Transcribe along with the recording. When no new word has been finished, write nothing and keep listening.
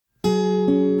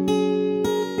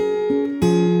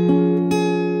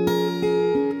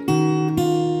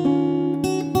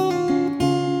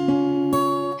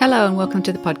Hello and welcome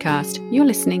to the podcast. You're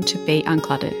listening to Be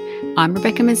Uncluttered. I'm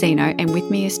Rebecca Mazzino and with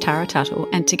me is Tara Tuttle,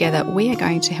 and together we are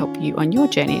going to help you on your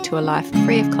journey to a life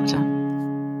free of clutter.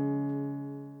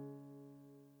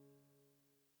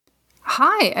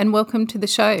 Hi and welcome to the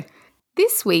show.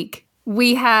 This week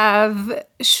we have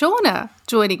Shauna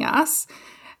joining us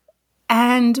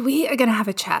and we are going to have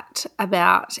a chat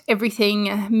about everything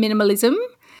minimalism.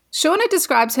 Shauna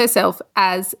describes herself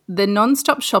as the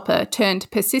non-stop shopper turned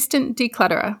persistent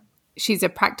declutterer. She's a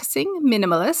practicing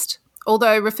minimalist,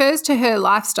 although refers to her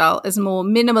lifestyle as more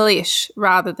minimalish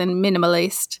rather than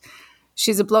minimalist.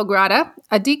 She's a blog writer,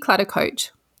 a declutter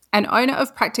coach, and owner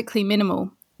of Practically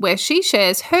Minimal, where she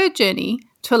shares her journey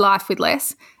to a life with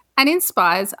less and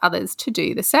inspires others to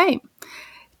do the same.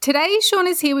 Today, Shauna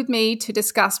is here with me to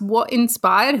discuss what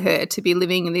inspired her to be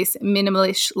living this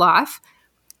minimalish life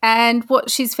and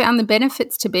what she's found the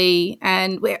benefits to be.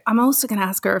 And I'm also going to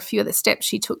ask her a few of the steps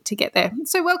she took to get there.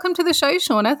 So welcome to the show,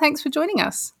 Shauna. Thanks for joining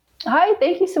us. Hi,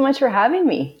 thank you so much for having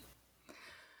me.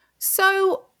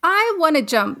 So I want to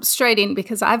jump straight in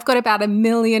because I've got about 1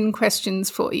 million questions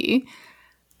for you.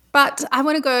 But I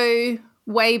want to go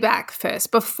way back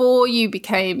first, before you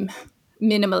became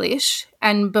minimalish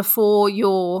and before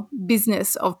your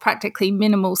business of Practically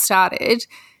Minimal started.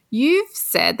 You've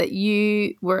said that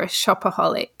you were a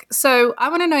shopaholic. So I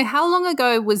want to know, how long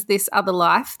ago was this other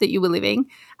life that you were living?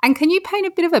 And can you paint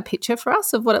a bit of a picture for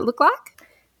us of what it looked like?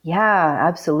 Yeah,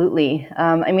 absolutely.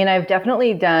 I've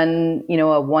definitely done,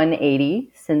 a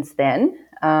 180 since then.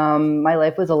 My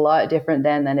life was a lot different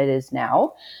then than it is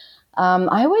now.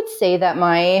 I would say that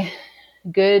my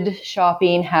good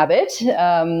shopping habit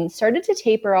started to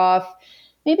taper off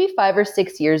maybe 5 or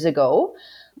 6 years ago.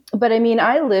 But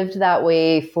I lived that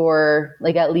way for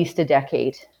at least a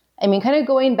decade. Kind of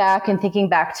going back and thinking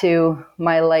back to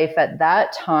my life at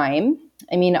that time,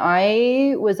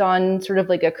 I was on sort of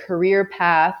a career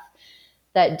path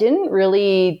that didn't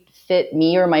really fit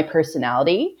me or my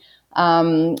personality.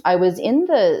 I was in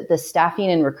the staffing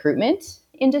and recruitment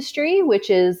industry, which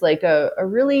is a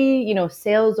really,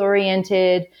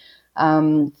 sales-oriented,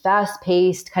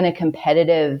 fast-paced, kind of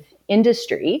competitive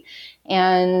industry.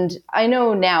 And I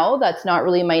know now that's not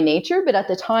really my nature, but at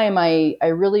the time I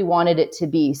really wanted it to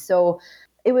be. So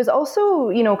it was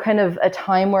also, kind of a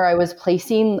time where I was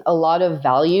placing a lot of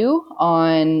value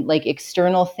on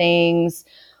external things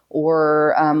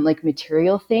or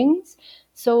material things.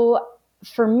 So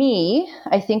for me,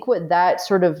 I think what that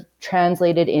sort of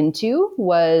translated into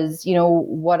was,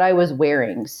 what I was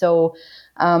wearing. So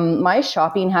my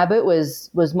shopping habit was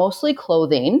mostly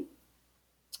clothing.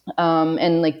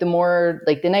 And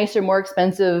the nicer, more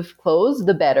expensive clothes,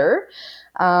 the better.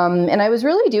 And I was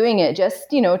really doing it just,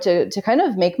 to kind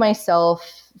of make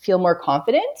myself feel more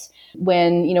confident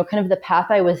when, kind of the path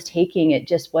I was taking, it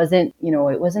just wasn't,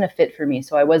 it wasn't a fit for me.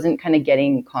 So I wasn't kind of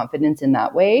getting confidence in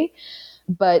that way.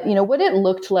 But, what it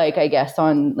looked like, I guess,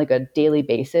 on a daily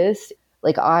basis,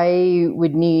 I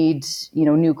would need,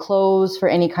 new clothes for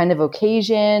any kind of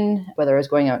occasion, whether I was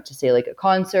going out to say a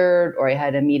concert or I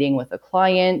had a meeting with a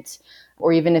client,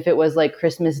 or even if it was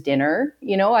Christmas dinner,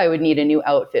 I would need a new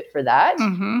outfit for that.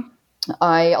 Mm-hmm.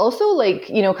 I also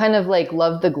kind of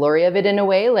love the glory of it in a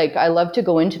way. I love to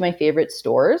go into my favorite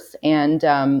stores and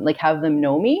have them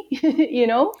know me,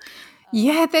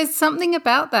 Yeah, there's something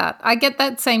about that. I get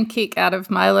that same kick out of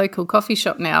my local coffee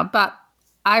shop now, but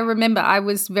I remember I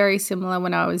was very similar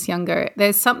when I was younger.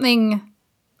 There's something,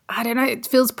 I don't know, it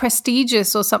feels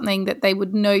prestigious or something that they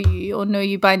would know you or know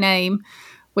you by name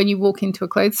when you walk into a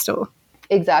clothes store.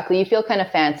 Exactly. You feel kind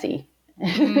of fancy,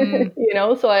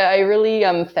 so I really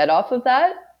fed off of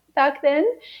that back then.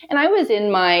 And I was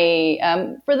in my,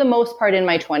 for the most part, in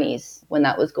my 20s when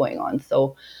that was going on.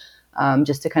 So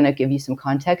just to kind of give you some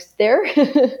context there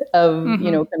of,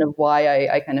 kind of why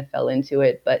I kind of fell into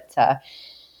it. But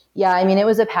yeah, it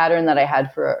was a pattern that I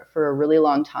had for a really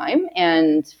long time.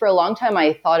 And for a long time,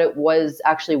 I thought it was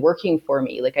actually working for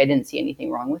me. I didn't see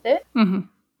anything wrong with it. Mm-hmm.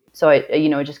 So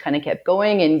I just kind of kept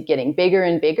going and getting bigger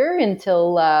and bigger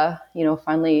until,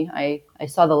 finally I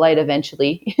saw the light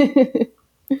eventually.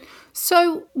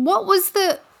 So what was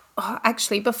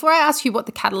actually, before I ask you what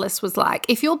the catalyst was like,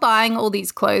 if you're buying all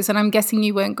these clothes, and I'm guessing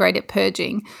you weren't great at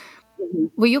purging,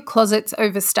 were your closets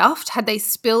overstuffed? Had they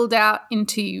spilled out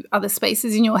into other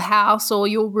spaces in your house or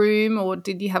your room? Or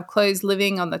did you have clothes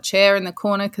living on the chair in the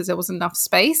corner because there wasn't enough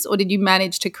space? Or did you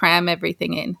manage to cram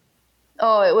everything in?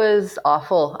 Oh, it was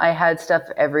awful. I had stuff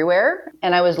everywhere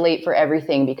and I was late for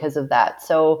everything because of that.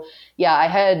 So yeah, I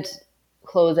had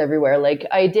clothes everywhere.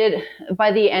 I did,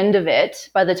 by the end of it,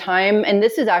 by the time, and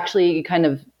this is actually kind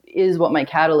of is what my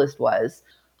catalyst was.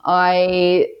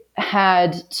 I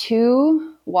had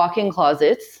 2 walk-in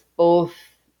closets, both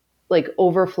like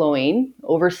overflowing,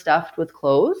 overstuffed with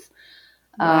clothes.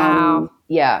 Wow.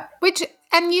 Yeah.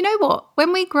 And you know what?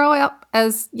 When we grow up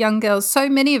as young girls, so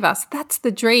many of us, that's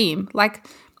the dream. Like,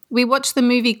 we watch the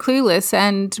movie Clueless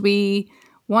and we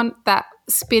want that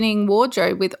spinning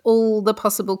wardrobe with all the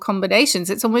possible combinations.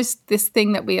 It's almost this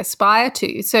thing that we aspire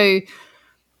to. So,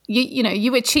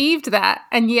 you achieved that,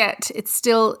 and yet it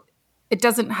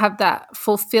doesn't have that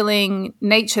fulfilling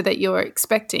nature that you're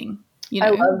expecting. I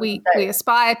love We that.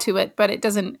 aspire to it, but it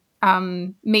doesn't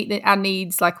meet our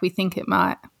needs like we think it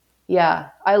might. Yeah,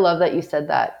 I love that you said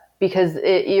that, because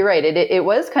you're right. It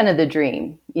was kind of the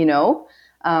dream,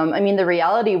 I mean, the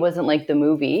reality wasn't like the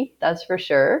movie, that's for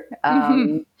sure.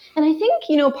 And I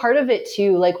think, part of it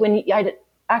too, like when I'd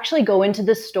actually go into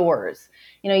the stores,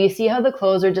 you see how the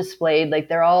clothes are displayed, like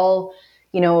they're all,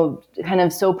 kind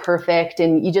of so perfect,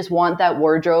 and you just want that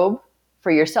wardrobe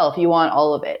for yourself. You want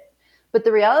all of it. But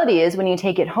the reality is when you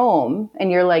take it home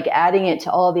and you're like adding it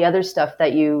to all the other stuff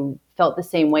that you felt the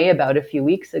same way about a few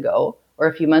weeks ago or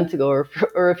a few months ago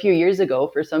or a few years ago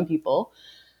for some people,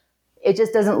 it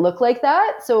just doesn't look like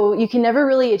that. So you can never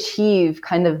really achieve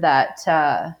kind of that,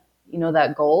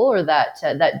 that goal or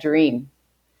that dream.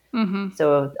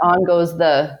 So on goes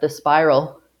the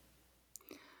spiral.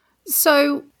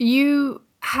 So you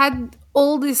had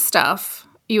all this stuff,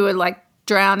 you were like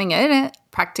drowning in it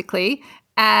practically,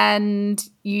 and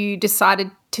you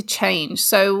decided to change.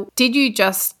 So did you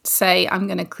just say, I'm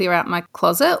going to clear out my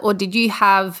closet, or did you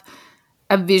have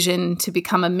a vision to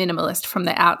become a minimalist from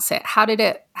the outset? How did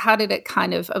it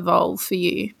kind of evolve for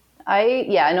you?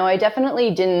 I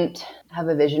definitely didn't have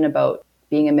a vision about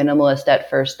being a minimalist at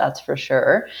first, that's for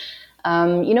sure.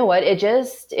 You know what?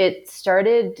 It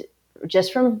started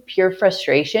just from pure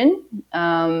frustration.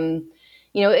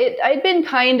 I'd been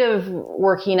kind of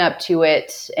working up to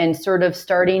it and sort of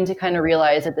starting to kind of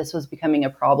realize that this was becoming a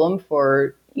problem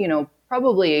for,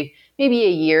 probably maybe a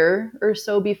year or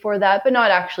so before that, but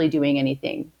not actually doing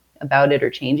anything about it or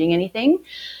changing anything.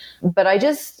 But I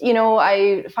just,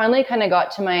 I finally kind of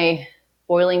got to my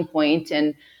boiling point,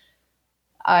 and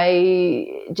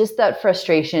that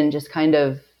frustration just kind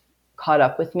of caught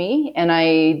up with me, and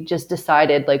I just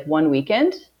decided, like, one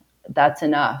weekend, that's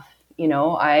enough.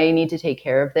 I need to take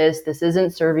care of this. This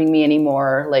isn't serving me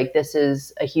anymore. Like, this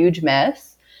is a huge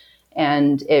mess,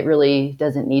 and it really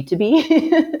doesn't need to be.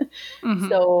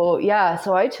 So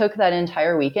I took that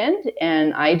entire weekend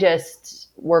and I just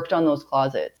worked on those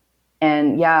closets.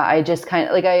 And I just kind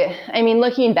of like, I mean,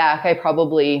 looking back, I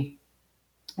probably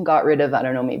got rid of, I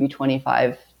don't know, maybe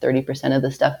 25-30% of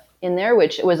the stuff in there,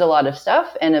 which was a lot of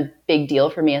stuff and a big deal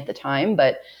for me at the time.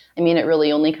 But I mean, it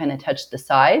really only kind of touched the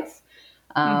sides.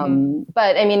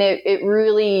 But I mean, it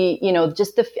really,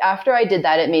 just after I did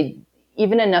that, it made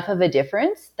even enough of a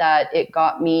difference that it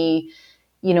got me,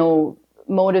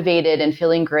 motivated and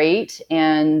feeling great.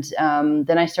 And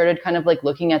then I started kind of like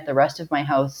looking at the rest of my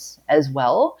house as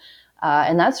well.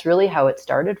 And that's really how it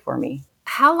started for me.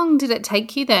 How long did it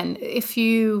take you then? If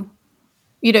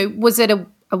was it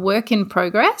a work in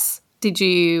progress? Did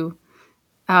you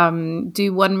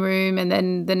do one room and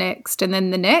then the next and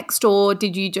then the next? Or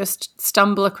did you just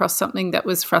stumble across something that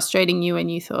was frustrating you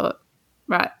and you thought,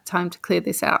 right, time to clear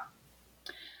this out?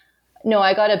 No,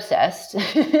 I got obsessed.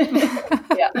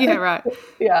 Yeah, right.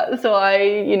 Yeah. So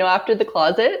after the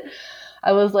closet,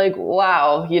 I was like,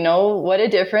 wow, what a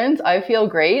difference. I feel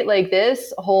great. Like,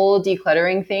 this whole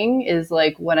decluttering thing is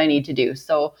like what I need to do.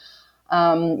 So,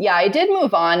 I did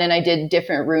move on, and I did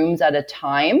different rooms at a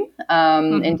time,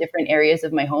 in different areas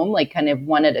of my home, like kind of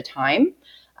one at a time.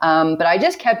 But I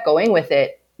just kept going with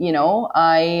it.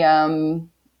 I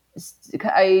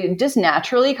just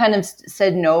naturally kind of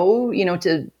said no,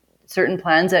 to certain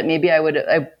plans that maybe I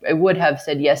would have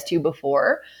said yes to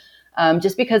before.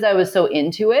 Just because I was so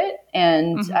into it,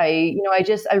 and I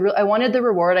wanted the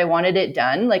reward. I wanted it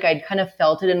done. Like, I'd kind of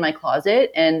felt it in my closet.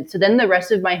 And so then the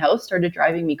rest of my house started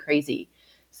driving me crazy.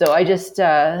 So I just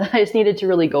needed to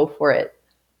really go for it.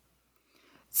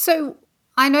 So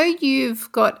I know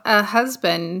you've got a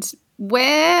husband.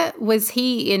 Where was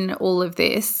he in all of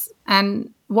this?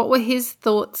 And what were his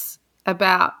thoughts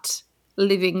about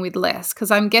living with less?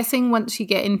 Because I'm guessing once you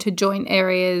get into joint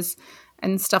areas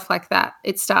and stuff like that,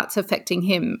 it starts affecting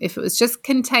him. If it was just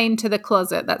contained to the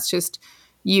closet, that's just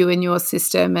you and your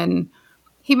system, and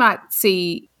he might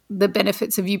see the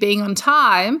benefits of you being on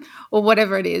time or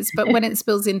whatever it is. But when it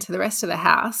spills into the rest of the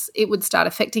house, it would start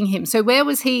affecting him. So where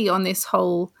was he on this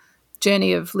whole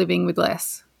journey of living with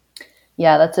less?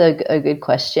 Yeah, that's a good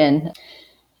question.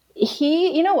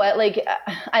 He, you know what, like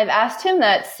I've asked him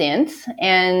that since,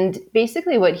 and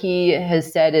basically what he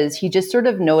has said is he just sort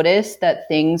of noticed that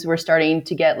things were starting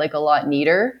to get like a lot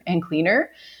neater and cleaner.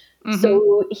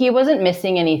 So he wasn't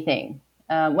missing anything.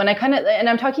 When I kind of, and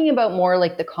I'm talking about more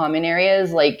like the common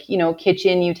areas, like, you know,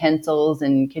 kitchen utensils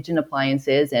and kitchen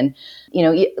appliances and, you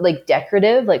know, like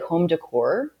decorative, like home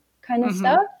decor kind of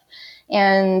stuff.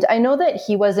 And I know that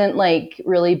he wasn't like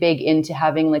really big into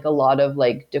having like a lot of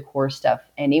like decor stuff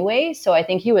anyway. So I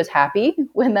think he was happy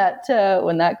when that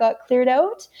got cleared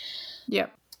out. Yeah.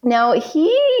 Now it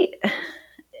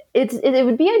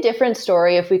would be a different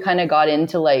story if we kind of got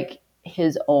into like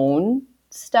his own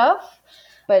stuff.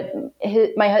 But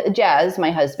Jazz,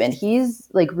 my husband, he's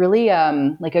like really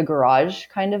like a garage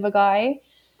kind of a guy.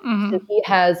 So he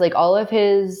has like all of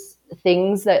his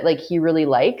things that like he really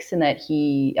likes, and that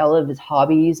all of his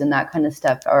hobbies and that kind of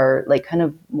stuff are like kind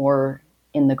of more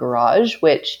in the garage,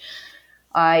 which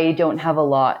I don't have a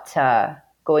lot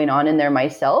going on in there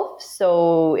myself.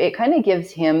 So it kind of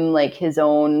gives him like his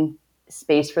own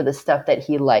space for the stuff that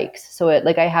he likes. So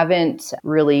I haven't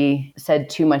really said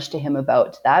too much to him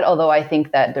about that, although I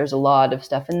think that there's a lot of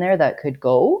stuff in there that could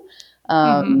go.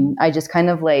 I just kind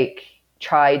of like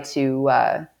try to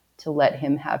let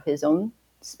him have his own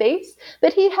space.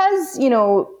 But he has, you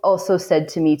know, also said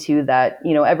to me too that,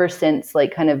 you know, ever since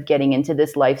like kind of getting into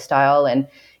this lifestyle, and,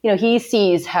 you know, he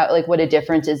sees how like what a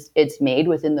difference it's made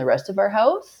within the rest of our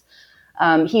house.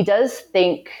 He does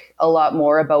think a lot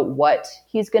more about what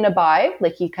he's going to buy.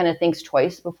 Like he kind of thinks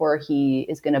twice before he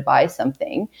is going to buy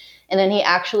something. And then he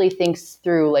actually thinks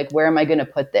through like, where am I going to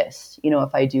put this, you know,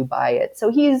 if I do buy it.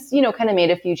 So he's, you know, kind of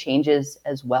made a few changes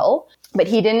as well. But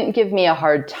he didn't give me a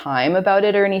hard time about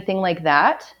it or anything like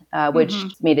that, which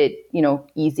made it, you know,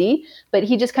 easy. But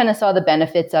he just kind of saw the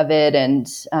benefits of it. And,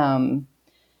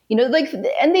 you know, like,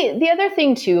 and the other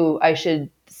thing too, I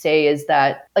should say, is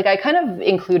that like I kind of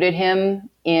included him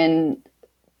in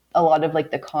a lot of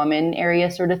like the common area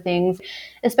sort of things,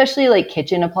 especially like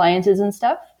kitchen appliances and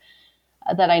stuff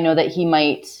that I know that he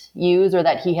might use or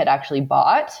that he had actually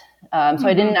bought. So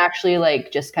I didn't actually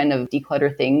like just kind of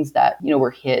declutter things that, you know,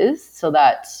 were his. So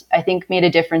that I think made a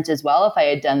difference as well. If I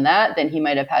had done that, then he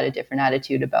might have had a different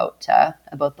attitude about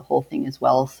the whole thing as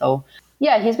well. So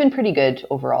yeah, he's been pretty good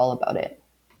overall about it.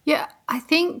 Yeah, I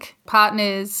think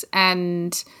partners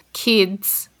and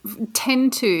kids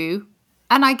tend to,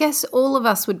 and I guess all of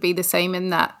us would be the same in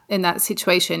that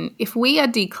situation. If we are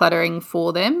decluttering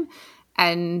for them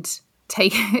and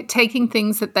taking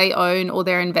things that they own or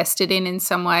they're invested in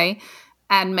some way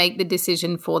and make the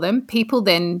decision for them, people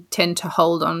then tend to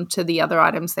hold on to the other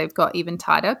items they've got even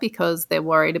tighter because they're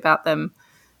worried about them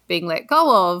being let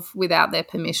go of without their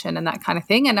permission and that kind of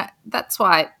thing. And that's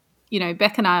why, you know,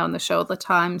 Beck and I on the show all the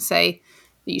time say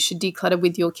that you should declutter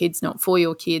with your kids, not for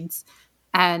your kids.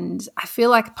 And I feel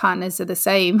like partners are the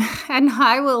same. And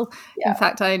I will, in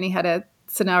fact, I only had a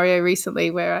scenario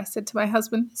recently where I said to my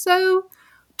husband, so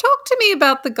talk to me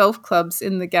about the golf clubs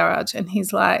in the garage. And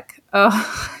he's like,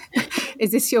 oh,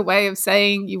 is this your way of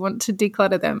saying you want to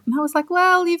declutter them? And I was like,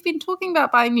 well, you've been talking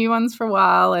about buying new ones for a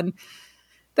while and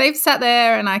they've sat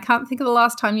there and I can't think of the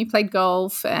last time you played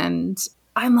golf. And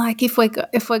I'm like, if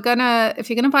you're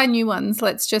gonna buy new ones,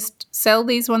 let's just sell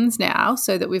these ones now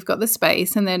so that we've got the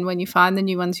space. And then when you find the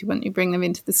new ones you want, you bring them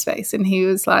into the space. And he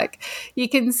was like, you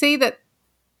can see that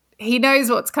he knows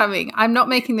what's coming. I'm not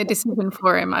making the decision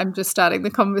for him. I'm just starting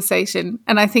the conversation.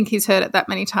 And I think he's heard it that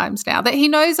many times now that he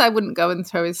knows I wouldn't go and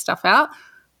throw his stuff out,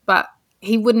 but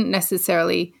he wouldn't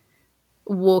necessarily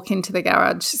walk into the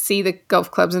garage, see the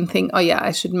golf clubs and think, oh yeah,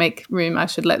 I should make room. I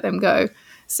should let them go.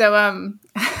 So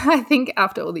I think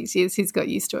after all these years, he's got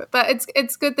used to it. But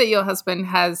it's good that your husband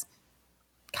has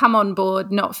come on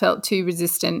board, not felt too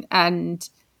resistant, and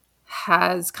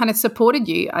has kind of supported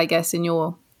you, I guess, in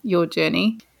your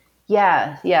journey.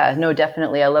 Yeah, no,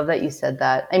 definitely. I love that you said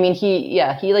that. I mean,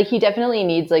 he definitely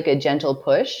needs like a gentle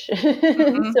push.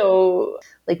 So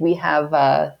like we have,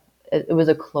 it was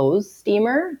a clothes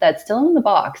steamer that's still in the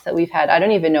box that we've had, I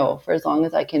don't even know, for as long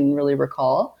as I can really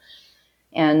recall.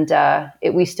 And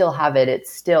we still have it.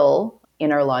 It's still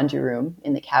in our laundry room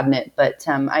in the cabinet. But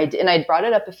I brought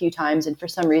it up a few times, and for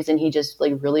some reason he just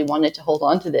like really wanted to hold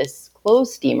on to this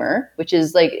clothes steamer, which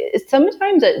is like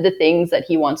sometimes the things that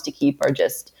he wants to keep are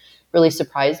just really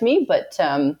surprise me. But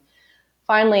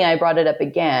finally I brought it up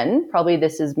again. Probably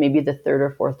this is maybe the third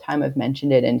or fourth time I've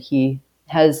mentioned it, and he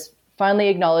has finally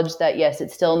acknowledged that yes,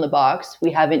 it's still in the box.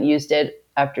 We haven't used it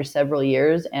after several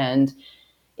years, and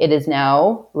it is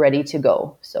now ready to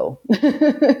go. So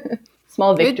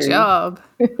small victory. Good job.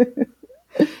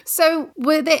 So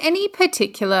were there any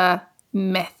particular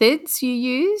methods you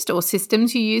used or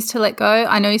systems you used to let go?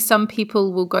 I know some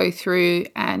people will go through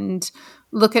and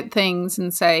look at things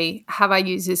and say, have I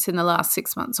used this in the last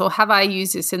 6 months, or have I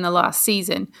used this in the last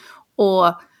season,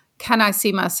 or can I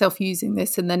see myself using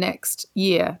this in the next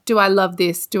year? Do I love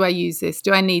this? Do I use this?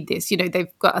 Do I need this?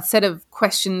 They've got a set of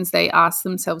questions they ask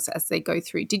themselves as they go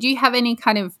through. Did you have any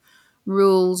kind of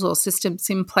rules or systems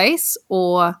in place,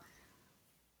 or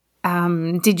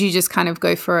did you just kind of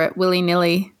go for it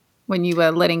willy-nilly when you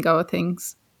were letting go of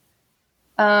things?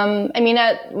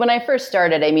 When I first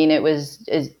started, it was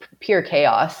pure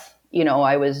chaos.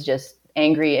 I was just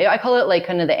angry. I call it like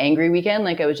kind of the angry weekend.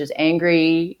 Like I was just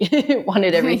angry,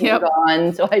 wanted everything Yep.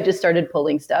 gone. So I just started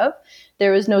pulling stuff.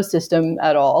 There was no system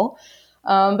at all.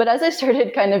 But as I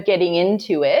started kind of getting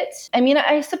into it,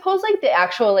 I suppose like the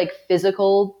actual like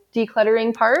physical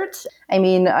decluttering part,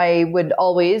 I would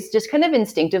always just kind of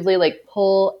instinctively like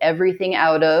pull everything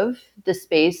out of the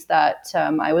space that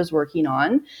I was working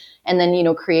on. And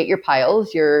then, create your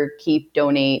piles, your keep,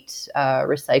 donate,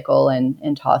 recycle,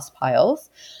 and toss piles.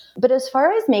 But as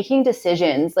far as making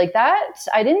decisions like that,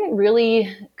 I didn't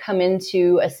really come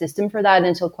into a system for that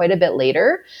until quite a bit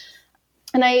later.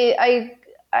 And I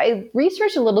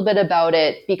researched a little bit about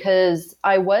it because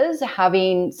I was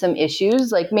having some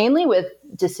issues, like mainly with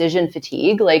decision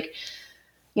fatigue. Like,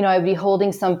 I'd be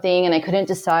holding something and I couldn't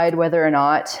decide whether or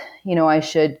not, I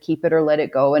should keep it or let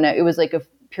it go. And it was like a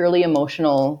purely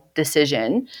emotional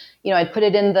decision. I'd put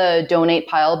it in the donate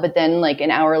pile, but then like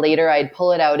an hour later, I'd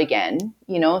pull it out again,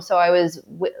 so I was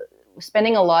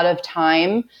spending a lot of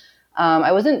time.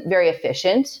 I wasn't very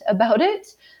efficient about it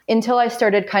until I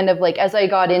started kind of like, as I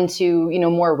got into,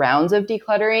 more rounds of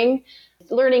decluttering,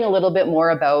 learning a little bit more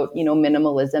about,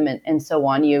 minimalism and so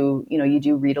on. You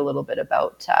do read a little bit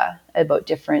about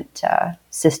different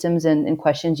systems and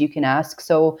questions you can ask.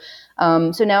 So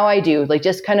now I do like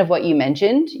just kind of what you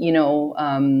mentioned,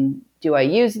 do I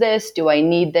use this? Do I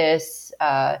need this?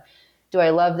 Do I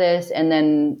love this? And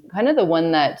then kind of the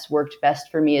one that's worked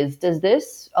best for me is, does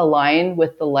this align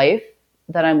with the life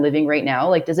that I'm living right now?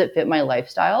 Like, does it fit my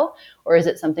lifestyle, or is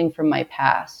it something from my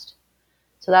past?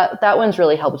 So that one's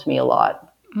really helped me a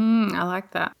lot. I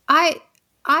like that.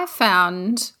 I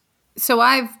found, so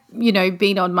I've,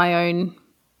 been on my own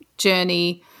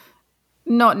journey,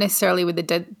 not necessarily with the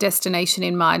destination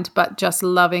in mind, but just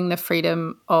loving the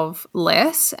freedom of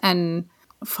less and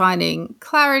finding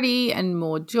clarity and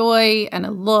more joy, and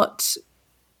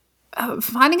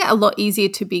finding it a lot easier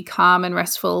to be calm and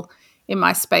restful in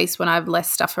my space when I have less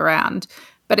stuff around.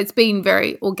 But it's been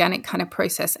very organic kind of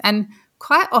process. And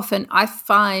quite often I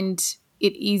find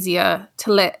it easier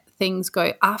to let things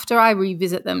go after I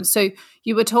revisit them. So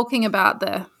you were talking about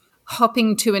the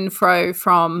hopping to and fro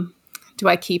from, do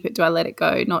I keep it? Do I let it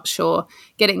go? Not sure.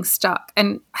 Getting stuck.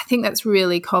 And I think that's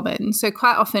really common. So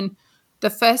quite often the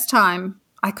first time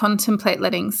I contemplate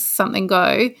letting something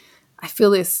go, I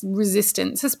feel this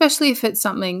resistance, especially if it's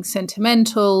something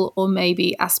sentimental or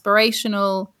maybe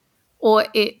aspirational, or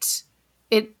it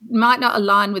might not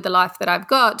align with the life that I've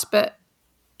got, but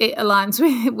it aligns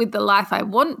with the life I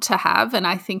want to have. And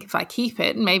I think if I keep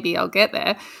it, maybe I'll get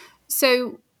there.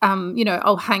 So,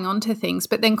 I'll hang on to things.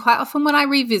 But then quite often when I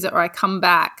revisit or I come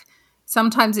back,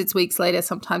 sometimes it's weeks later,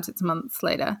 sometimes it's months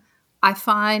later, I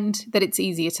find that it's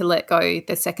easier to let go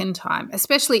the second time,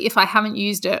 especially if I haven't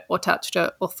used it or touched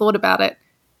it or thought about it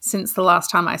since the last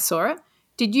time I saw it.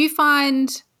 Did you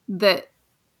find that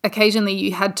occasionally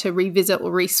you had to revisit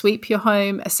or resweep your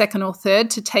home a second or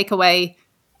third to take away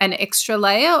an extra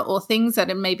layer, or things that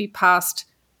had maybe passed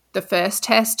the first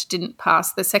test didn't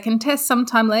pass the second test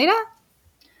sometime later?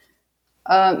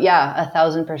 Yeah,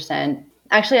 1,000%.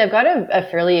 Actually, I've got a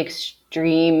fairly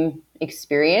extreme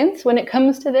experience when it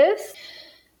comes to this.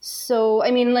 So,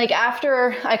 like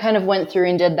after I kind of went through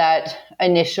and did that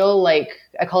initial, like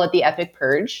I call it the epic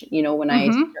purge, when I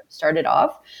started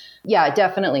off. Yeah,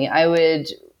 definitely. I would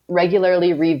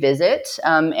regularly revisit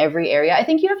every area. I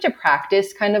think you have to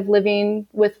practice kind of living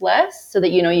with less so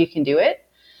that you can do it.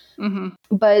 Mm-hmm.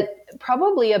 But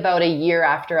probably about a year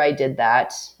after I did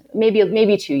that,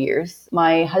 maybe 2 years,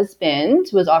 my husband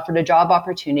was offered a job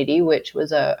opportunity, which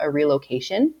was a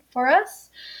relocation for us.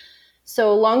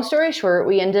 So long story short,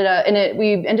 we ended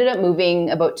up moving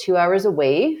about 2 hours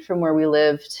away from where we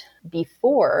lived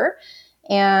before.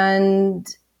 And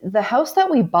the house that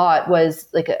we bought was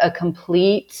like a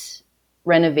complete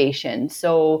renovation.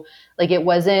 So like it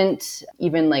wasn't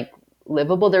even like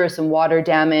livable. There was some water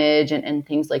damage and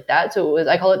things like that. So it was,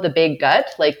 I call it the big gut.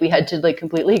 Like we had to like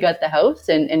completely gut the house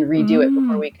and redo it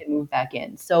before we could move back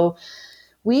in. So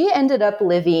we ended up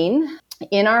living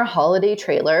in our holiday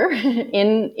trailer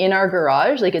in our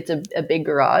garage. Like, it's a big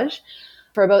garage,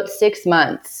 for about 6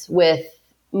 months, with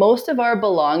most of our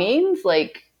belongings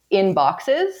like in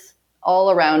boxes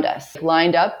all around us,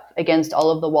 lined up against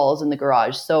all of the walls in the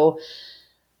garage. So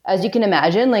as you can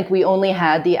imagine, like, we only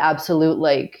had the absolute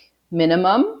like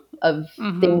minimum of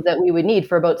things that we would need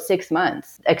for about 6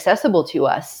 months accessible to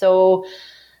us. So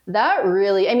that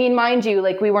really, I mean, mind you,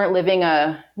 like, we weren't living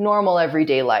a normal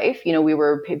everyday life. You know, we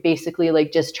were basically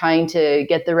like just trying to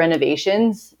get the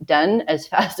renovations done as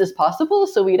fast as possible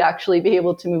so we'd actually be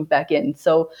able to move back in.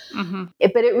 So,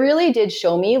 but it really did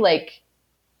show me like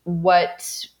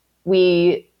what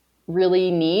we really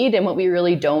need and what we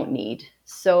really don't need.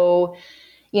 So,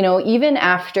 you know, even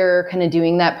after kind of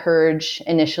doing that purge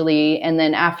initially, and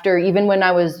then after, even when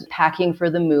I was packing for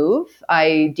the move,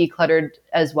 I decluttered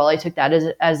as well. I took that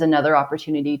as another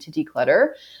opportunity to declutter.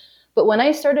 But when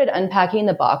I started unpacking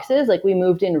the boxes, like, we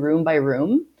moved in room by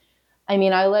room, I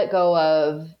mean, I let go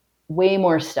of way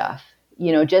more stuff,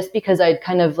 you know, just because I'd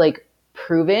kind of like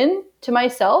proven to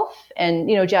myself, and,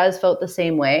 you know, Jazz felt the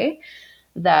same way,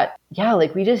 that, yeah,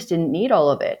 like, we just didn't need all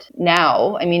of it.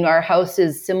 Now, I mean, our house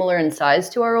is similar in size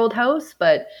to our old house,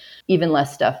 but even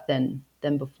less stuff than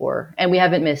before. And we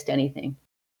haven't missed anything.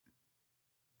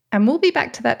 And we'll be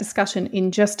back to that discussion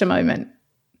in just a moment.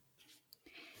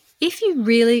 If you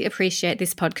really appreciate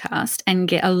this podcast and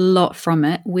get a lot from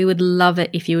it, we would love it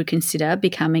if you would consider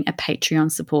becoming a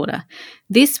Patreon supporter.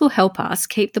 This will help us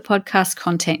keep the podcast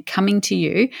content coming to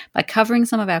you by covering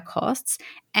some of our costs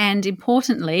and,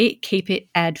 importantly, keep it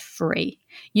ad-free.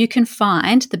 You can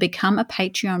find the Become a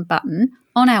Patreon button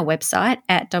on our website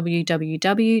at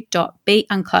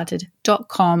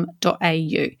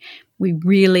www.beuncluttered.com.au. We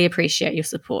really appreciate your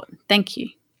support. Thank you.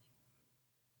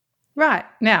 Right,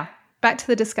 now, back to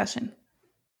the discussion.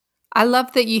 I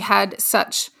love that you had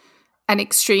such an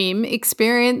extreme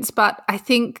experience, but I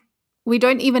think we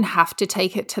don't even have to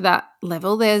take it to that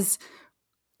level. There's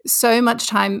so much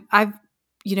time. I've,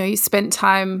 you know, spent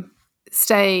time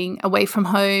staying away from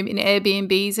home in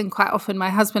Airbnbs, and quite often my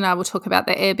husband and I will talk about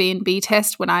the Airbnb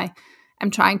test when I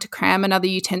am trying to cram another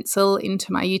utensil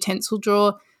into my utensil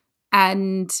drawer.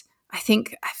 And I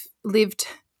think I've lived,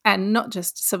 and not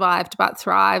just survived, but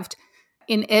thrived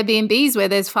in Airbnbs where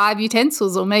there's 5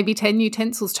 utensils or maybe 10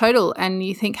 utensils total. And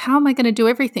you think, how am I going to do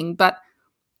everything? But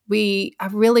we are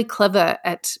really clever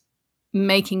at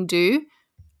making do.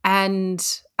 And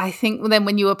I think then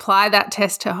when you apply that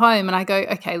test to home, and I go,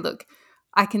 okay, look,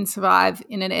 I can survive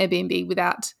in an Airbnb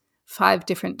without 5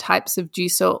 different types of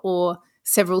juicer or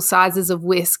several sizes of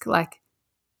whisk. Like,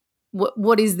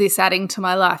 what is this adding to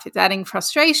my life? It's adding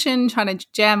frustration, trying to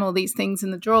jam all these things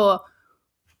in the drawer.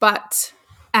 But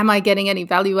am I getting any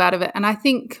value out of it? And I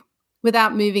think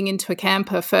without moving into a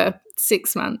camper for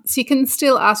 6 months, you can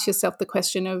still ask yourself the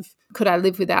question of, could I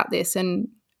live without this? And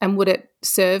would it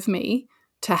serve me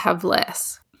to have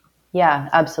less? Yeah,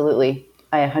 absolutely.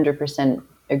 I 100%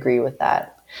 agree with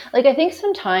that. Like, I think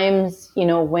sometimes, you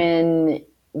know, when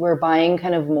we're buying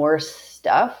kind of more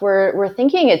stuff, we're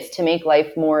thinking it's to make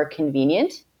life more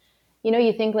convenient. You know,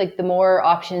 you think like the more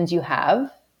options you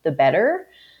have, the better.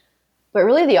 But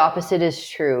really the opposite is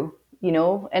true, you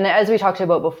know, and as we talked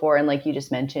about before, and like you just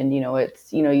mentioned, you know,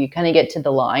 it's, you know, you kind of get to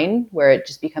the line where it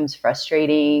just becomes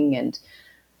frustrating and,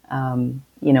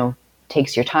 you know,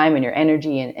 takes your time and your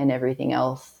energy and everything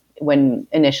else, when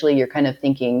initially you're kind of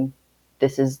thinking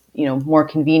this is, you know, more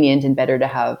convenient and better to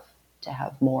have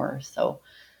more. So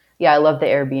yeah, I love the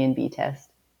Airbnb test.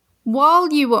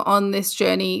 While you were on this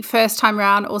journey, first time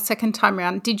round or second time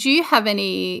round, did you have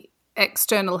any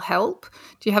external help?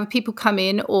 Do you have people come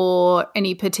in or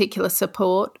any particular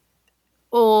support?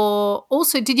 Or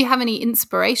also, did you have any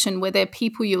inspiration? Were there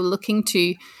people you were looking to?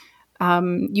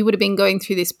 You would have been going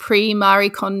through this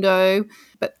pre-Marie Kondo,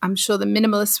 but I'm sure the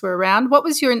minimalists were around. What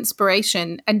was your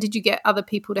inspiration? And did you get other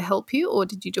people to help you, or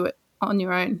did you do it on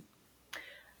your own?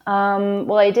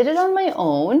 Well, I did it on my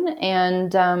own,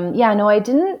 and I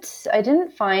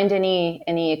didn't find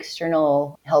any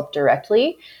external help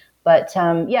directly. But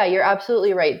you're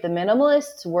absolutely right. The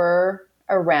minimalists were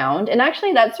around, and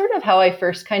actually, that's sort of how I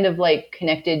first kind of like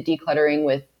connected decluttering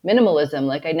with minimalism.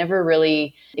 Like, I never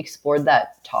really explored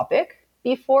that topic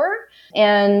before,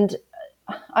 and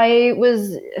I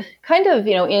was kind of,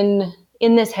 you know,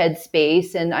 in this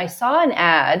headspace, and I saw an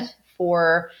ad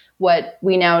for what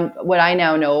I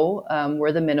now know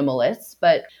were the minimalists,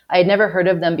 but I had never heard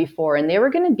of them before, and they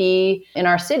were going to be in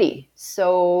our city.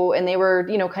 So, and they were,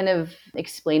 you know, kind of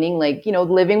explaining like, you know,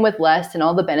 living with less and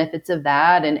all the benefits of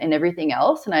that and everything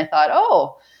else. And I thought,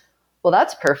 oh, well,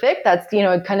 that's perfect. That's,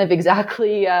 kind of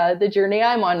exactly the journey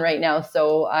I'm on right now.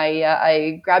 So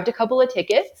I grabbed a couple of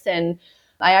tickets, and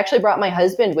I actually brought my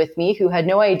husband with me, who had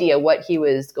no idea what he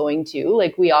was going to.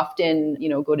 Like, we often,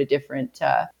 go to different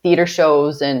theater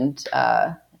shows and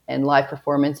live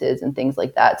performances and things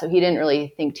like that. So he didn't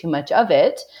really think too much of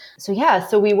it. So yeah,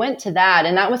 so we went to that,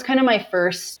 and that was kind of my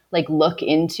first like look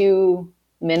into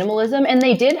minimalism. And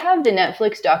they did have the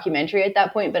Netflix documentary at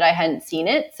that point, but I hadn't seen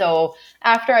it. So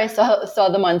after I saw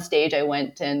them on stage, I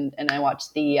went and I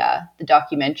watched the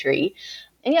documentary.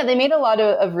 And yeah, they made a lot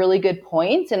of really good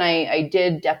points, and I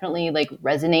did definitely like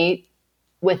resonate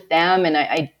with them, and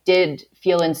I did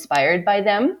feel inspired by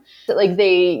them. Like,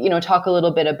 they, talk a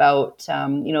little bit about,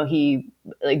 he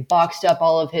like boxed up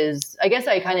all of his, I guess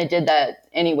I kind of did that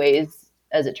anyways,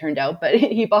 as it turned out, but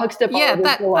he boxed up all of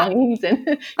his belongings.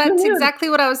 That's exactly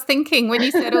what I was thinking when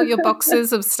you said all your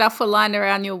boxes of stuff were lined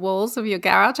around your walls of your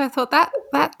garage. I thought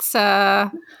that's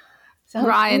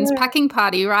Ryan's packing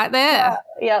party right there.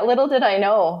 Yeah, little did I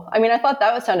know. I mean, I thought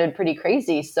that sounded pretty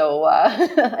crazy. So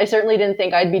I certainly didn't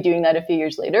think I'd be doing that a few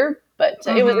years later, but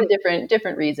it was a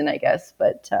different reason, I guess.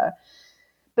 But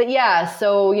yeah,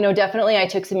 so, definitely I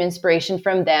took some inspiration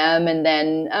from them, and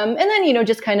then,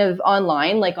 just kind of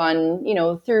online, like on,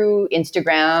 through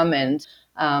Instagram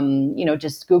and,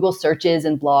 just Google searches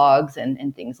and blogs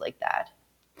and things like that.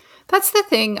 That's the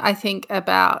thing I think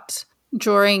about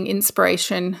drawing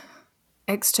inspiration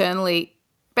externally.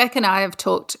 Beck and I have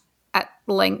talked at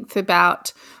length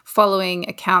about following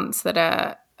accounts that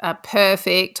are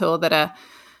perfect, or that are,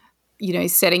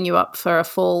 setting you up for a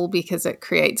fall because it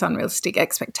creates unrealistic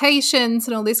expectations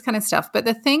and all this kind of stuff. But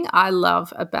the thing I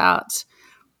love about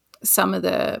some of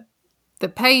the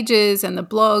pages and the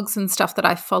blogs and stuff that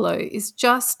I follow is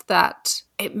just that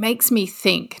it makes me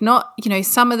think. Not,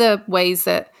 some of the ways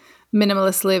that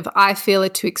minimalists live, I feel, are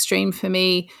too extreme for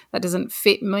me. That doesn't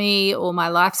fit me or my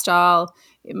lifestyle.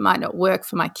 It might not work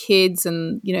for my kids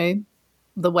and,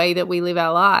 the way that we live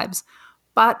our lives.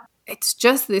 But it's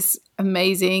just this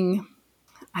amazing,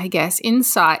 I guess,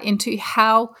 insight into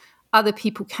how other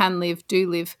people do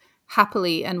live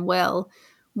happily and well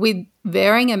with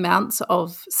varying amounts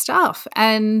of stuff.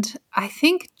 And I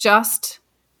think just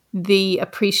the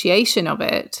appreciation of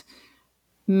it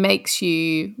makes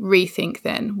you rethink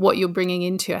then what you're bringing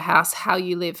into your house, how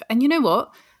you live. And you know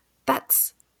what?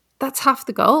 That's half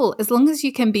the goal. As long as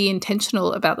you can be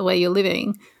intentional about the way you're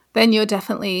living, then you're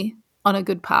definitely on a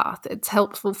good path. It's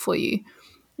helpful for you.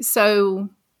 So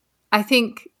I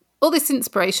think all this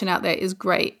inspiration out there is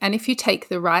great. And if you take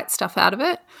the right stuff out of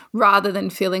it, rather than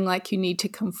feeling like you need to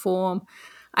conform,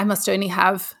 I must only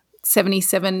have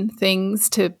 77 things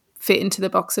to fit into the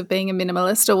box of being a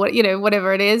minimalist, or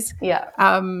whatever it is. Yeah.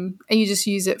 And you just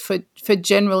use it for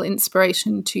general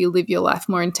inspiration to live your life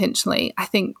more intentionally. I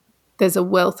think there's a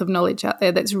wealth of knowledge out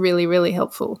there that's really, really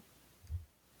helpful.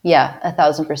 Yeah,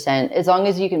 1,000%. As long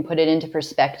as you can put it into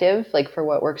perspective, like for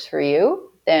what works for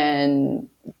you, then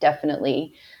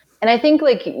definitely. And I think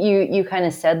like you kind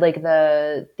of said, like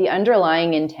the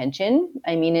underlying intention,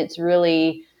 I mean, it's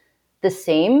really the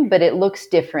same, but it looks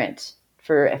different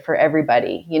for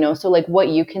everybody, So like what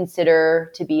you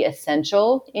consider to be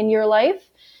essential in your life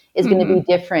is going to be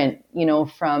different,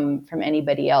 from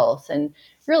anybody else. And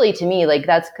really, to me, like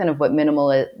that's kind of what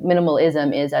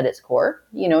minimalism is at its core,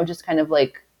 just kind of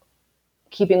like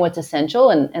keeping what's essential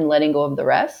and letting go of the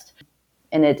rest.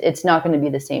 And it's not going to be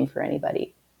the same for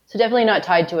anybody. So definitely not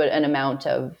tied to an amount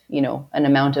of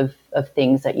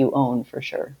things that you own, for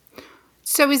sure.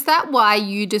 So is that why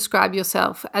you describe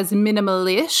yourself as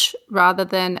minimalish rather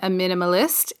than a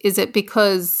minimalist? Is it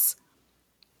because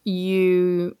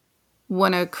you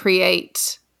want to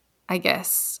create, I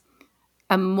guess,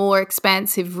 a more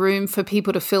expansive room for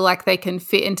people to feel like they can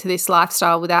fit into this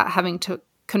lifestyle without having to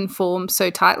conform so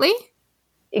tightly?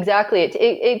 Exactly.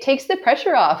 It takes the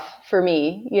pressure off for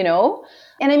me,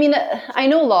 And I mean, I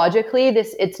know logically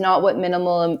it's not what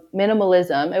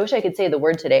minimalism, I wish I could say the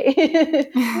word today,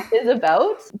 is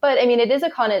about. But I mean, it is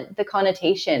the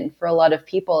connotation for a lot of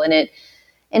people.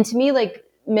 And to me, like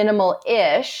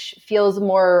minimal-ish feels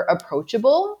more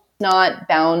approachable, not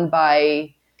bound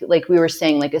by, like we were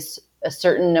saying, like a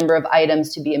certain number of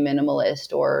items to be a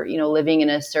minimalist, or, living in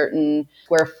a certain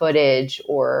square footage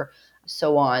or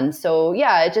so on. So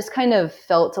yeah, it just kind of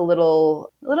felt a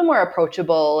little more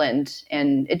approachable, and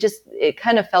it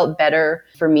kind of felt better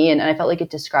for me, and I felt like it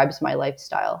describes my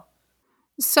lifestyle.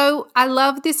 So I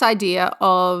love this idea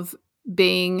of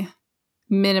being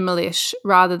minimalish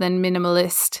rather than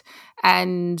minimalist,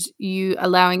 and you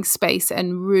allowing space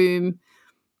and room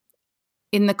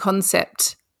in the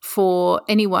concept for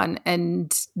anyone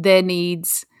and their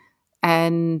needs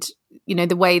and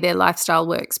the way their lifestyle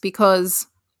works. Because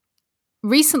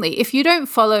recently, if you don't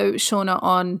follow Shauna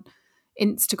on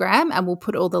Instagram, and we'll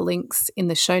put all the links in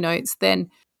the show notes, then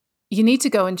you need to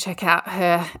go and check out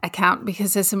her account,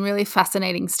 because there's some really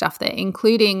fascinating stuff there,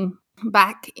 including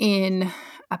back in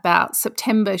about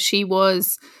September, she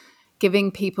was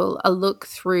giving people a look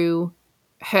through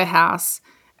her house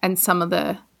and some of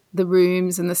the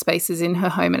rooms and the spaces in her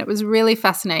home. And it was really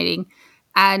fascinating.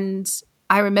 And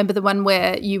I remember the one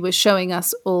where you were showing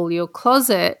us all your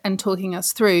closet and talking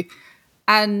us through.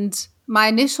 And my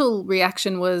initial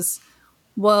reaction was,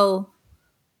 well,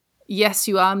 yes,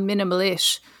 you are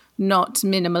minimalish, not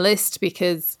minimalist,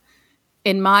 because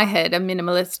in my head, a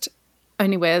minimalist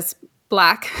only wears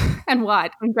black and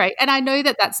white and grey. And I know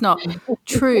that that's not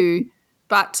true,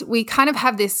 but we kind of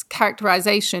have this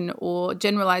characterization or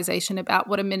generalization about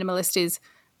what a minimalist is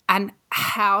and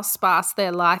how sparse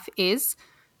their life is.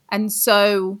 And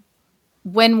so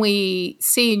when we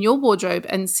see in your wardrobe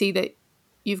and see that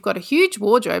you've got a huge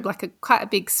wardrobe, like quite a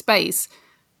big space,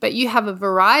 but you have a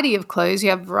variety of clothes, you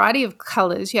have a variety of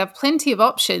colors, you have plenty of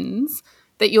options,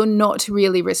 that you're not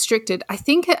really restricted, I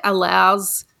think it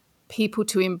allows people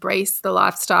to embrace the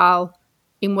lifestyle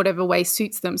in whatever way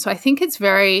suits them. So I think it's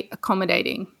very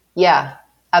accommodating. Yeah,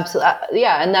 absolutely.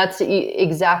 Yeah, and that's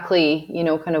exactly,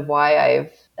 kind of why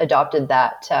I've adopted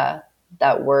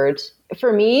that word.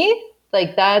 For me,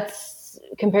 like, that's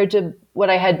compared to what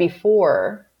I had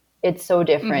before, it's so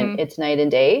different. It's night and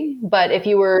day. But if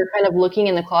you were kind of looking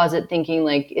in the closet thinking,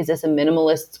 like, is this a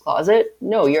minimalist's closet?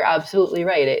 No, you're absolutely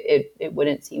right. It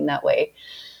wouldn't seem that way.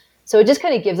 So it just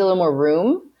kind of gives a little more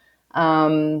room,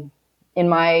 in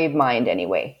my mind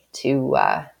anyway, to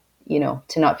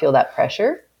not feel that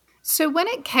pressure. So when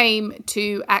it came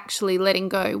to actually letting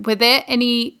go, were there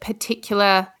any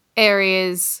particular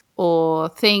areas or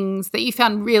things that you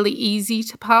found really easy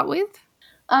to part with?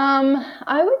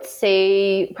 I would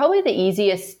say probably the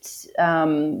easiest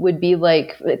would be,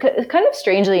 like, kind of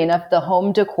strangely enough, the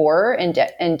home decor and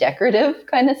decorative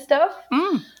kind of stuff.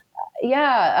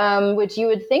 Yeah, which you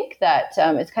would think that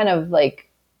it's kind of like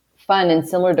fun and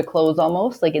similar to clothes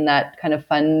almost, like in that kind of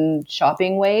fun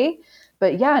shopping way.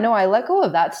 But yeah, no, I let go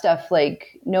of that stuff,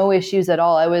 like, no issues at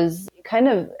all. I was kind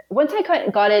of, once I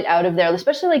got it out of there,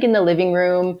 especially like in the living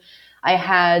room, I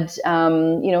had,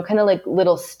 kind of like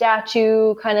little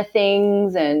statue kind of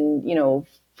things and,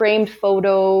 framed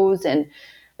photos and,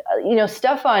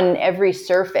 stuff on every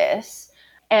surface.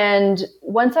 And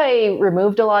once I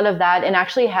removed a lot of that and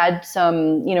actually had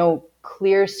some,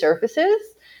 clear surfaces,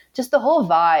 just the whole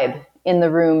vibe in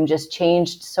the room just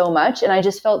changed so much. And I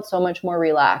just felt so much more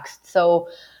relaxed. So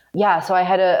yeah, so I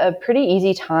had a pretty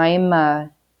easy time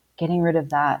getting rid of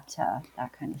that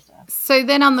kind of stuff. So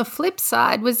then on the flip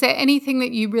side, was there anything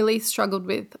that you really struggled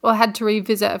with or had to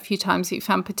revisit a few times that you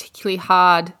found particularly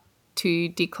hard to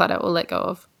declutter or let go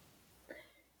of?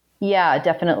 Yeah,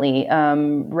 definitely.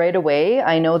 Right away,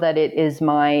 I know that it is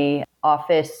my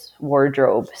office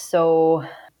wardrobe. So,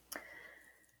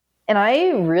 and I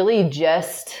really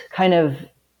just kind of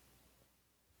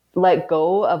let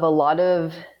go of a lot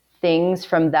of things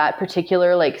from that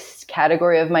particular, like,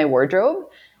 category of my wardrobe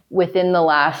within the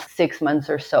last 6 months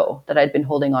or so that I'd been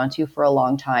holding on to for a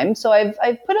long time. So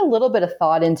I've put a little bit of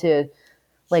thought into,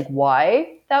 like,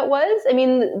 why that was. I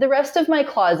mean, the rest of my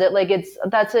closet, like,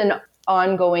 that's an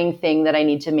ongoing thing that I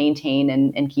need to maintain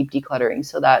and keep decluttering.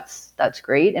 So that's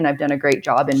great. And I've done a great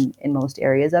job in most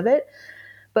areas of it.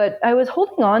 But I was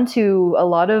holding on to a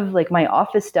lot of, like, my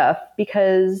office stuff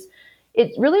because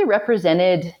it really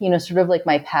represented, sort of like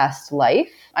my past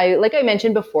life. Like I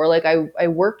mentioned before, like I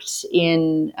worked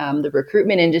in the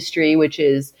recruitment industry, which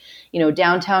is,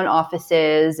 downtown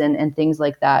offices and things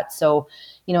like that. So,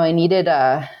 I needed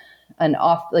a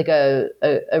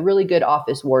really good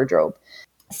office wardrobe.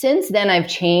 Since then, I've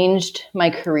changed my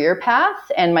career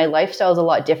path and my lifestyle is a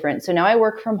lot different. So now I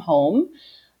work from home.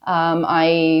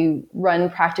 I run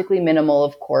Practically Minimal,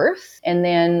 of course. And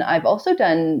then I've also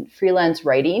done freelance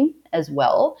writing as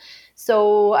well.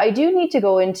 So I do need to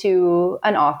go into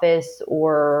an office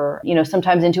or,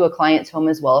 sometimes into a client's home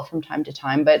as well from time to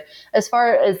time. But as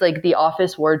far as, like, the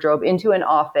office wardrobe, into an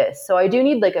office. So I do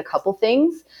need, like, a couple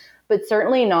things, but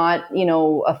certainly not,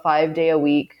 a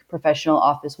 5-day-a-week professional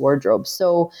office wardrobe.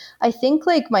 So I think,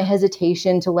 like, my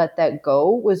hesitation to let that go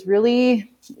was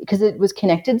really because it was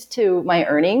connected to my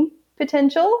earning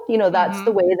potential. That's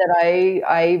the way that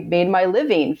I made my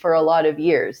living for a lot of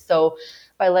years. So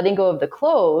by letting go of the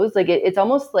clothes, like, it's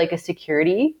almost like a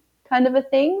security kind of a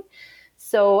thing.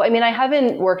 So, I mean, I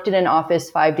haven't worked in an office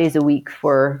 5 days a week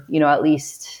for, at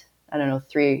least, I don't know,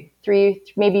 three,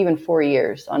 maybe even 4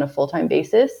 years on a full-time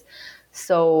basis.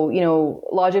 So,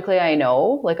 logically I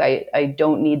know, like I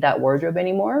don't need that wardrobe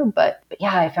anymore, but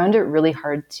yeah, I found it really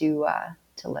hard to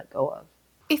let go of.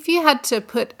 If you had to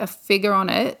put a figure on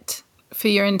it for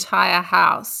your entire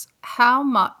house, how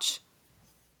much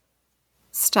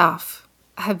stuff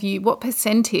what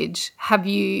percentage have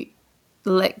you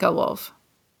let go of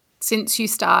since you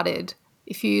started?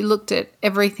 If you looked at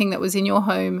everything that was in your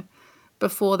home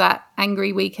before that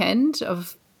angry weekend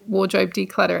of wardrobe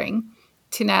decluttering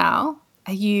to now,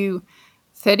 are you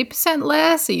 30%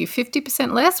 less? Are you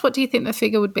 50% less? What do you think the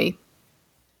figure would be?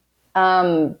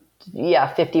 Yeah,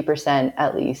 50%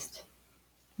 at least.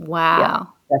 Wow. Yeah,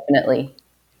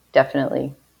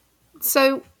 definitely.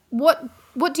 So what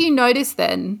do you notice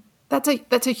then? That's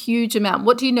a huge amount.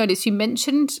 What do you notice? You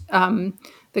mentioned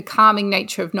the calming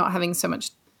nature of not having so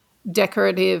much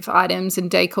decorative items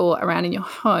and decor around in your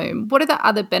home. What are the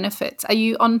other benefits? Are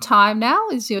you on time now?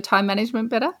 Is your time management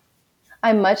better?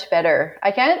 I'm much better.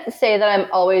 I can't say that I'm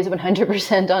always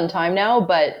 100% on time now,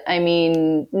 but I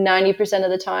mean, 90% of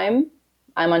the time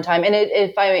I'm on time. And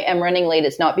if I am running late,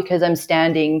 it's not because I'm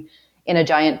standing in a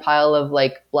giant pile of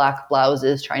like black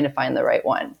blouses trying to find the right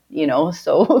one,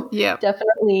 So Yeah.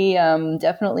 definitely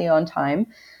on time.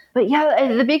 But yeah,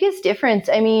 the biggest difference,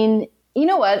 I mean, you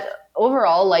know what?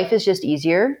 Overall, life is just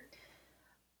easier.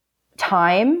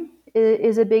 Time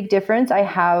is a big difference. I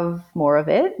have more of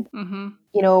it. Mm-hmm.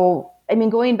 I mean,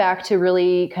 going back to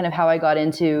really kind of how I got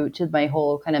into my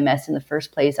whole kind of mess in the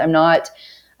first place, I'm not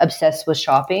obsessed with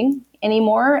shopping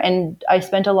anymore. And I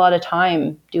spent a lot of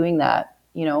time doing that,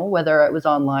 whether it was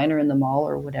online or in the mall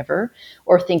or whatever,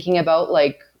 or thinking about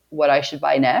like what I should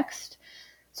buy next.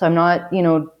 So I'm not,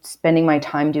 spending my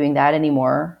time doing that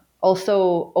anymore.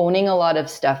 Also, owning a lot of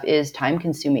stuff is time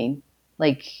consuming.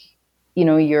 Like,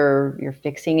 you're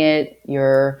fixing it,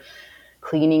 you're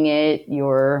cleaning it,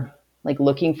 you're like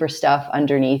looking for stuff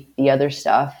underneath the other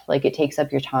stuff. Like it takes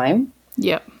up your time.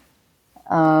 Yep.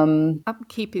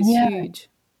 Upkeep is huge.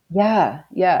 Yeah.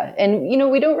 And,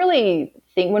 we don't really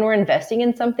think when we're investing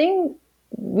in something,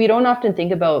 we don't often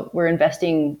think about we're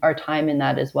investing our time in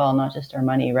that as well, not just our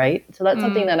money, right? So that's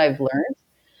something that I've learned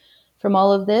from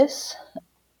all of this.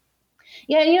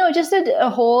 Yeah, just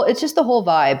it's just the whole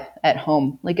vibe at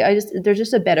home. Like there's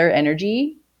just a better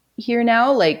energy here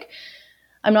now. Like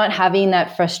I'm not having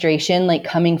that frustration, like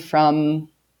coming from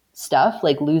stuff,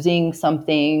 like losing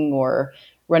something or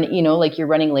running, like you're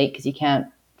running late because you can't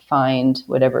find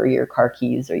whatever your car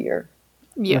keys or your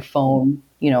phone,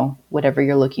 whatever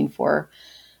you're looking for.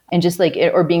 And just like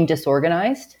or being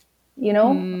disorganized,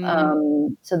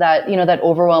 so that, that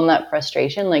overwhelm, that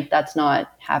frustration, like that's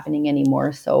not happening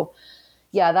anymore. So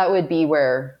yeah, that would be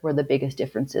where the biggest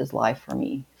differences lie for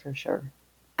me, for sure.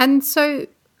 And so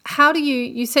how do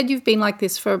you said you've been like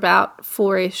this for about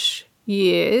 4-ish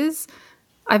years.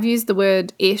 I've used the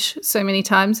word ish so many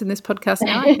times in this podcast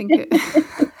now. I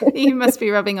think you must be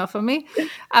rubbing off on me.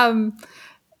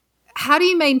 How do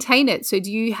you maintain it? So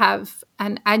do you have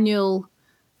an annual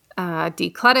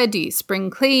declutter? Do you spring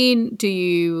clean? Do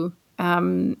you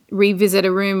revisit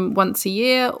a room once a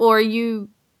year? Or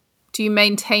do you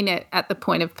maintain it at the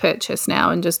point of purchase now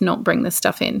and just not bring the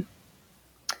stuff in?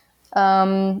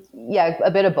 Yeah,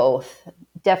 a bit of both.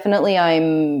 Definitely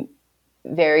I'm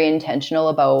very intentional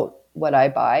about what I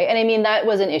buy. And I mean, that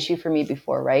was an issue for me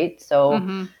before, right?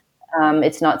 So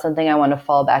it's not something I want to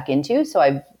fall back into. So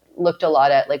I've looked a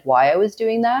lot at like why I was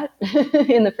doing that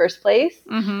in the first place.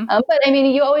 But I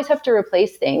mean, you always have to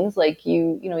replace things. Like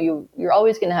you're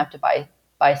always going to have to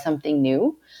buy something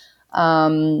new.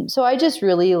 So I just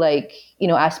really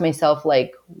ask myself,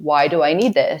 like, why do I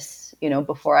need this?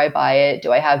 Before I buy it,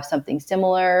 do I have something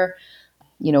similar?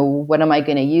 What am I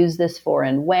going to use this for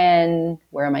and when?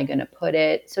 Where am I going to put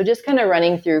it? So just kind of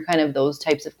running through kind of those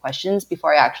types of questions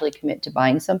before I actually commit to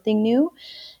buying something new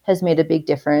has made a big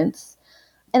difference.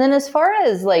 And then as far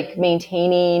as like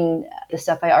maintaining the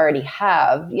stuff I already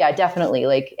have, yeah, definitely.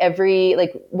 Like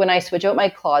when I switch out my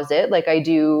closet, like I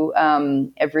do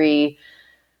every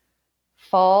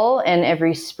fall and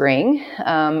every spring,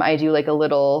 I do like a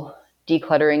little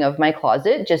decluttering of my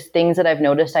closet, just things that I've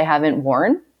noticed I haven't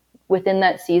worn within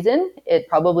that season. It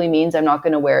probably means I'm not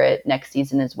going to wear it next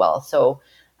season as well. So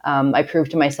I prove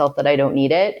to myself that I don't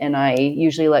need it. And I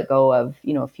usually let go of,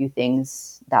 a few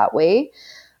things that way.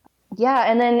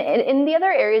 Yeah. And then in the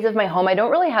other areas of my home, I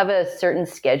don't really have a certain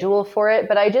schedule for it,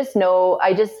 but I just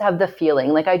have the feeling,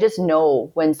 like I just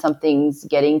know when something's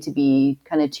getting to be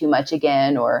kind of too much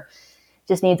again, or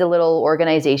just needs a little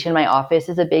organization. My office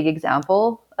is a big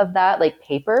example of that, like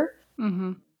paper.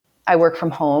 I work from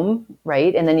home,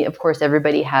 right? And then of course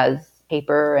everybody has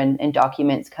paper and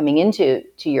documents coming into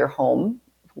your home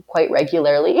quite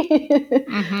regularly.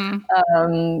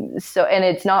 Mm-hmm. So, and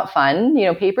it's not fun.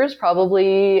 Paper is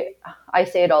probably, I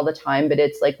say it all the time, but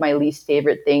it's like my least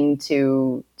favorite thing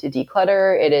to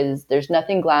declutter. It is, there's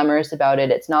nothing glamorous about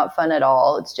it. It's not fun at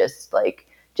all. It's just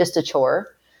a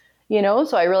chore,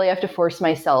 so I really have to force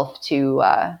myself to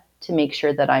make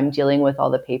sure that I'm dealing with all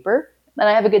the paper. And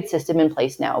I have a good system in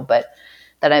place now, but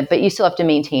you still have to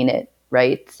maintain it.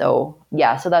 Right. So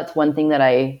yeah, so that's one thing that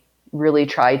I really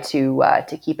try to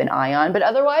keep an eye on. But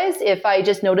otherwise, if I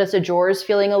just notice a drawer is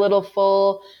feeling a little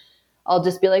full, I'll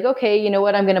just be like, okay, you know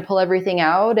what? I'm going to pull everything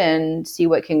out and see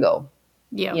what can go.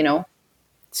 Yeah.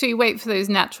 So you wait for those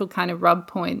natural kind of rub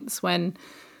points when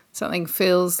something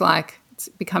feels like it's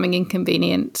becoming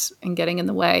inconvenient and getting in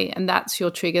the way. And that's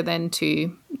your trigger then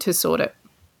to sort it.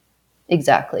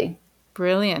 Exactly.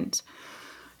 Brilliant.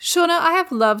 Shauna, I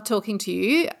have loved talking to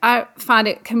you. I find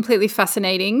it completely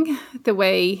fascinating, the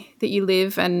way that you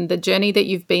live and the journey that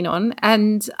you've been on.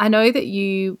 And I know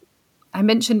that I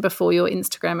mentioned before your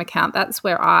Instagram account, that's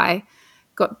where I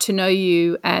got to know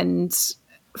you and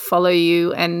follow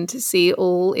you and see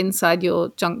all inside your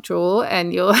junk drawer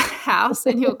and your house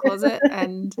and your closet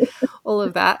and all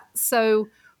of that. So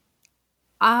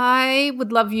I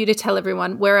would love you to tell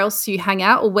everyone where else you hang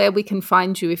out or where we can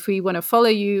find you if we want to follow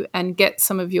you and get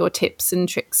some of your tips and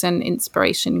tricks and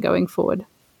inspiration going forward.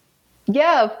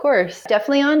 Yeah, of course.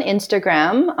 Definitely on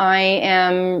Instagram. I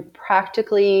am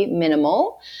Practically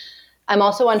Minimal. I'm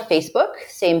also on Facebook,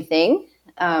 same thing,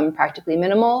 Practically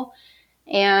Minimal.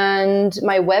 And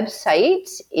my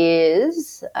website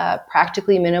is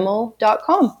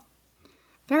practicallyminimal.com.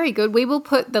 Very good. We will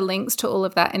put the links to all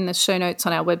of that in the show notes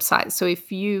on our website. So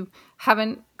if you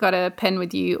haven't got a pen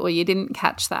with you or you didn't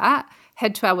catch that,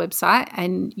 head to our website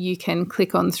and you can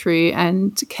click on through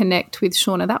and connect with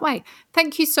Shauna that way.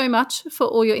 Thank you so much for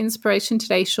all your inspiration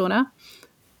today, Shauna.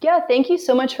 Yeah, thank you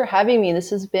so much for having me. This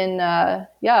has been,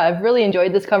 I've really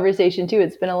enjoyed this conversation too.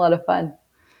 It's been a lot of fun.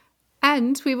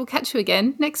 And we will catch you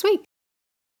again next week.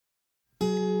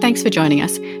 Thanks for joining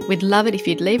us. We'd love it if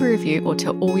you'd leave a review or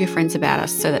tell all your friends about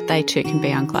us so that they too can be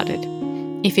uncluttered.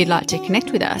 If you'd like to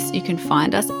connect with us, you can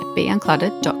find us at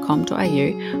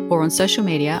beuncluttered.com.au or on social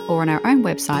media or on our own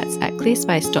websites at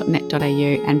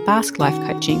clearspace.net.au and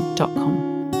basklifecoaching.com.